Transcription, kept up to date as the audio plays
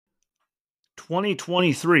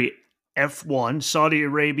2023 F1 Saudi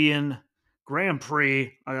Arabian Grand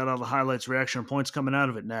Prix. I got all the highlights, reaction points coming out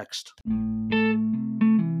of it next.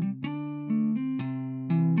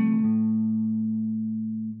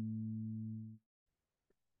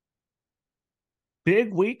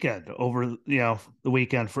 Big weekend over, the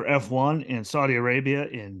weekend for F1 in Saudi Arabia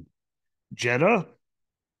in Jeddah.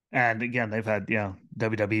 And again, they've had,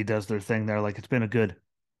 WWE does their thing there. Like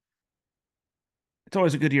it's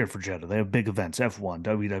always a good year for Jeddah. They have big events, F1,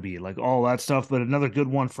 WWE, like all that stuff. But another good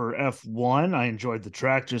one for F1. I enjoyed the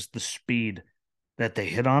track, just the speed that they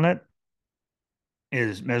hit on it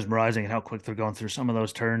is mesmerizing and how quick they're going through some of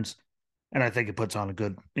those turns. And I think it puts on a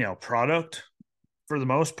good, product for the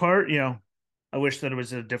most part. I wish that it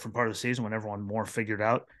was a different part of the season when everyone more figured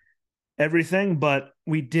out everything, but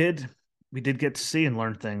we did get to see and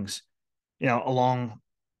learn things, along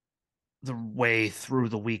the way through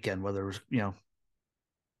the weekend, whether it was,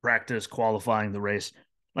 practice, qualifying, the race.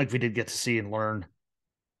 Like we did get to see and learn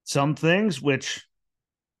some things, which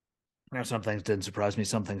some things didn't surprise me,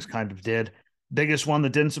 some things kind of did. Biggest one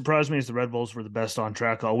that didn't surprise me is the Red Bulls were the best on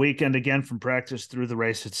track all weekend, again, from practice through the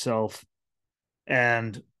race itself.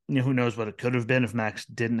 And who knows what it could have been if Max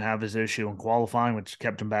didn't have his issue in qualifying, which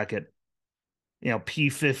kept him back at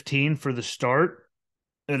P15 for the start.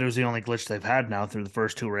 And it was the only glitch they've had now through the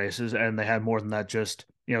first two races, and they had more than that. Just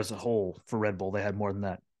as a whole for Red Bull, they had more than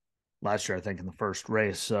that last year, I think, in the first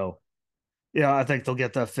race. So I think they'll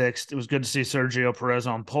get that fixed. It was good to see Sergio Perez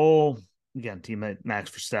on pole. Again, teammate Max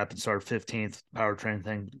Verstappen started 15th, powertrain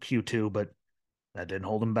thing, Q2, but that didn't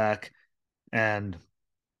hold him back. And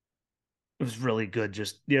it was really good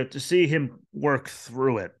just, to see him work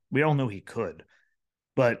through it. We all knew he could,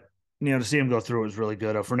 but, to see him go through it was really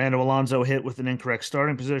good. Fernando Alonso hit with an incorrect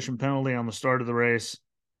starting position penalty on the start of the race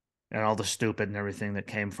and all the stupid and everything that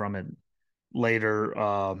came from it later.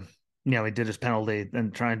 He did his penalty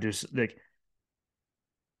and trying to do like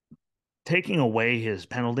taking away his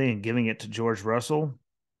penalty and giving it to George Russell,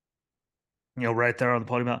 right there on the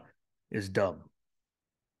podium is dumb.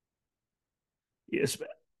 Yes,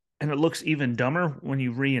 and it looks even dumber when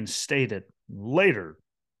you reinstate it later.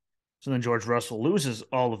 So then George Russell loses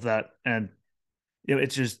all of that, and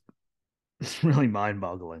it's just really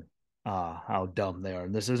mind-boggling how dumb they are.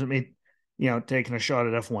 And this isn't me, taking a shot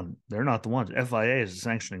at F1. They're not the ones. FIA is the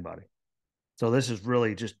sanctioning body. So this is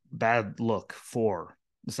really just bad look for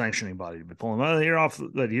the sanctioning body to be pulling. Well, you're off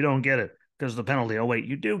that. You don't get it because of the penalty. Oh, wait,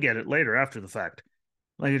 you do get it later after the fact.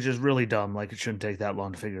 Like, it's just really dumb. Like, it shouldn't take that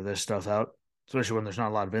long to figure this stuff out, especially when there's not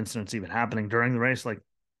a lot of incidents even happening during the race. Like,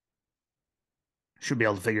 should be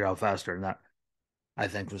able to figure out faster. And that, I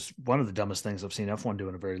think, was one of the dumbest things I've seen F1 do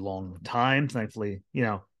in a very long time. Thankfully,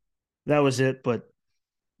 that was it. But,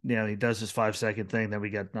 he does his 5-second thing. Then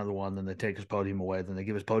we get another one. Then they take his podium away. Then they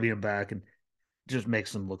give his podium back and just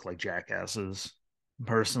makes them look like jackasses,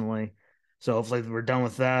 personally. So hopefully we're done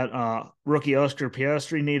with that. Rookie Oscar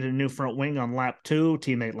Piastri needed a new front wing on lap 2.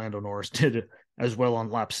 Teammate Lando Norris did it as well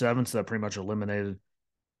on lap 7. So that pretty much eliminated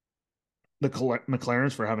the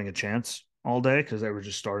McLarens for having a chance all day because they were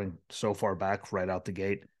just starting so far back right out the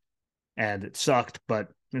gate. And it sucked, but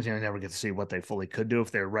you never get to see what they fully could do if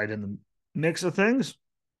they're right in the mix of things.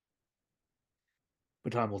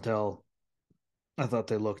 But time will tell. I thought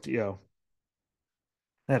they looked, they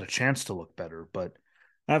had a chance to look better, but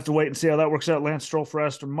I have to wait and see how that works out. Lance Stroll for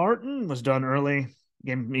Aston Martin was done early.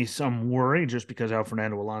 Gave me some worry just because how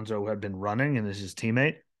Fernando Alonso had been running and is his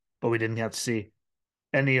teammate, but we didn't have to see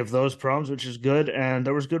any of those problems, which is good. And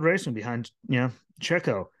there was good racing behind,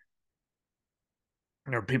 Checo.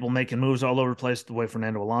 There were people making moves all over the place, the way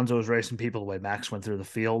Fernando Alonso was racing people, the way Max went through the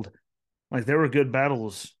field. Like, there were good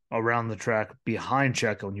battles around the track behind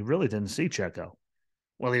Checo, and you really didn't see Checo.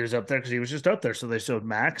 Well, he was up there because he was just up there. So they showed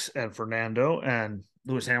Max and Fernando and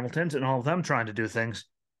Lewis Hamilton's and all of them trying to do things,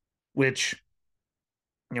 which,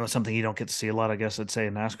 is something you don't get to see a lot, I guess I'd say,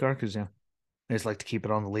 in NASCAR because, they just like to keep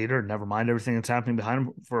it on the leader and never mind everything that's happening behind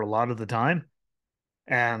him for a lot of the time.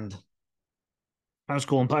 And that was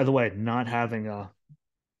cool. And by the way, not having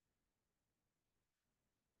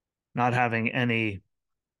any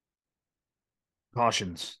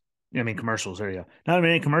cautions. Commercials. There you go. Not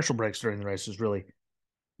having any commercial breaks during the race is really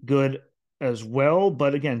good as well.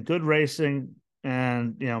 But again, good racing.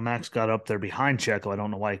 And, Max got up there behind Checo. I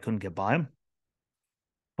don't know why he couldn't get by him.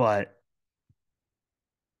 But,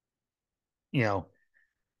 he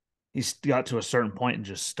got to a certain point and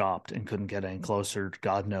just stopped and couldn't get any closer.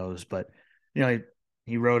 God knows. But,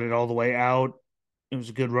 he rode it all the way out. It was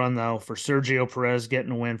a good run, though, for Sergio Perez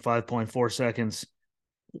getting a win, 5.4 seconds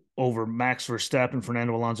over Max Verstappen,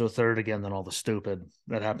 Fernando Alonso third. Again, then all the stupid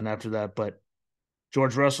that happened after that. But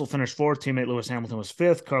George Russell finished fourth. Teammate Lewis Hamilton was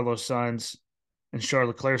fifth. Carlos Sainz and Charles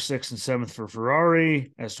Leclerc sixth and seventh for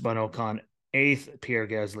Ferrari. Esteban Ocon eighth. Pierre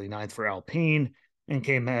Gasly ninth for Alpine. And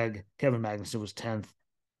Kevin Magnussen was 10th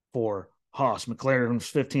for Haas. McLaren was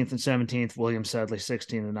 15th and 17th. Williams sadly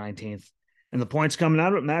 16th and 19th. And the points coming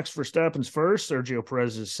out of it, Max Verstappen's first. Sergio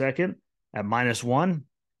Perez is second at -1.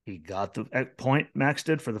 He got the point Max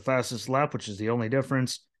did for the fastest lap, which is the only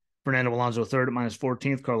difference. Fernando Alonso third at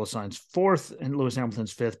 -14th. Carlos Sainz fourth. And Lewis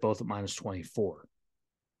Hamilton's fifth, both at -24.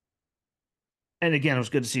 And again, it was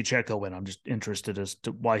good to see Checo win. I'm just interested as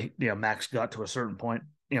to why Max got to a certain point,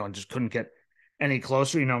 and just couldn't get any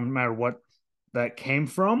closer, no matter what that came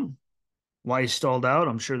from, why he stalled out.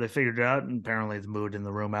 I'm sure they figured it out. And apparently the mood in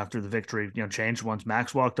the room after the victory, changed once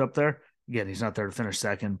Max walked up there. Again, he's not there to finish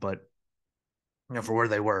second, but for where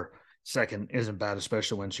they were, second isn't bad,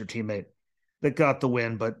 especially when it's your teammate that got the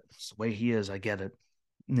win. But it's the way he is, I get it.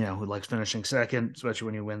 Who likes finishing second, especially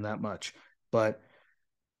when you win that much. But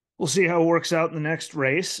we'll see how it works out in the next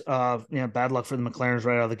race. Bad luck for the McLarens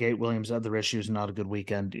right out of the gate. Williams had their issues, not a good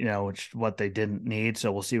weekend, which is what they didn't need.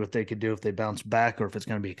 So we'll see what they could do if they bounce back or if it's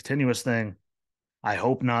going to be a continuous thing. I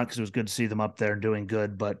hope not, because it was good to see them up there and doing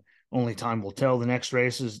good, but only time will tell. The next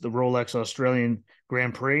race is the Rolex Australian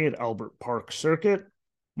Grand Prix at Albert Park Circuit,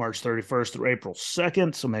 March 31st through April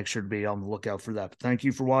 2nd. So make sure to be on the lookout for that. But thank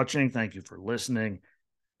you for watching. Thank you for listening.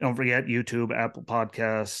 Don't forget YouTube, Apple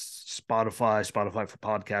Podcasts, Spotify for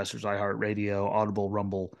podcasters, iHeartRadio, Audible,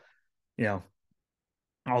 Rumble,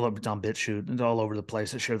 all over, it's on BitChute, and all over the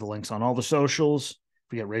place. I share the links on all the socials.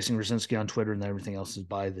 Forget Racing Rosinski on Twitter, and everything else is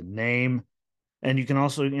by the name. And you can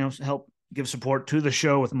also, help give support to the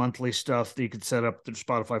show with monthly stuff that you could set up through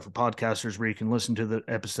Spotify for podcasters, where you can listen to the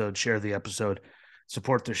episode, share the episode,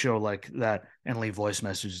 support the show like that, and leave voice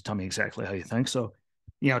messages. Tell me exactly how you think. So,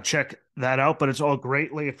 check that out, but it's all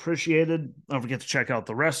greatly appreciated. Don't forget to check out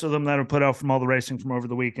the rest of them that are put out from all the racing from over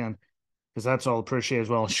the weekend, because that's all appreciated as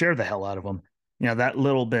well. Share the hell out of them. That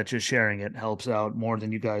little bit, just sharing it, helps out more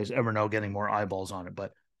than you guys ever know, getting more eyeballs on it.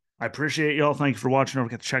 But I appreciate y'all. Thank you for watching. Don't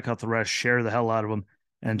forget to check out the rest. Share the hell out of them.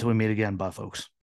 And until we meet again, bye, folks.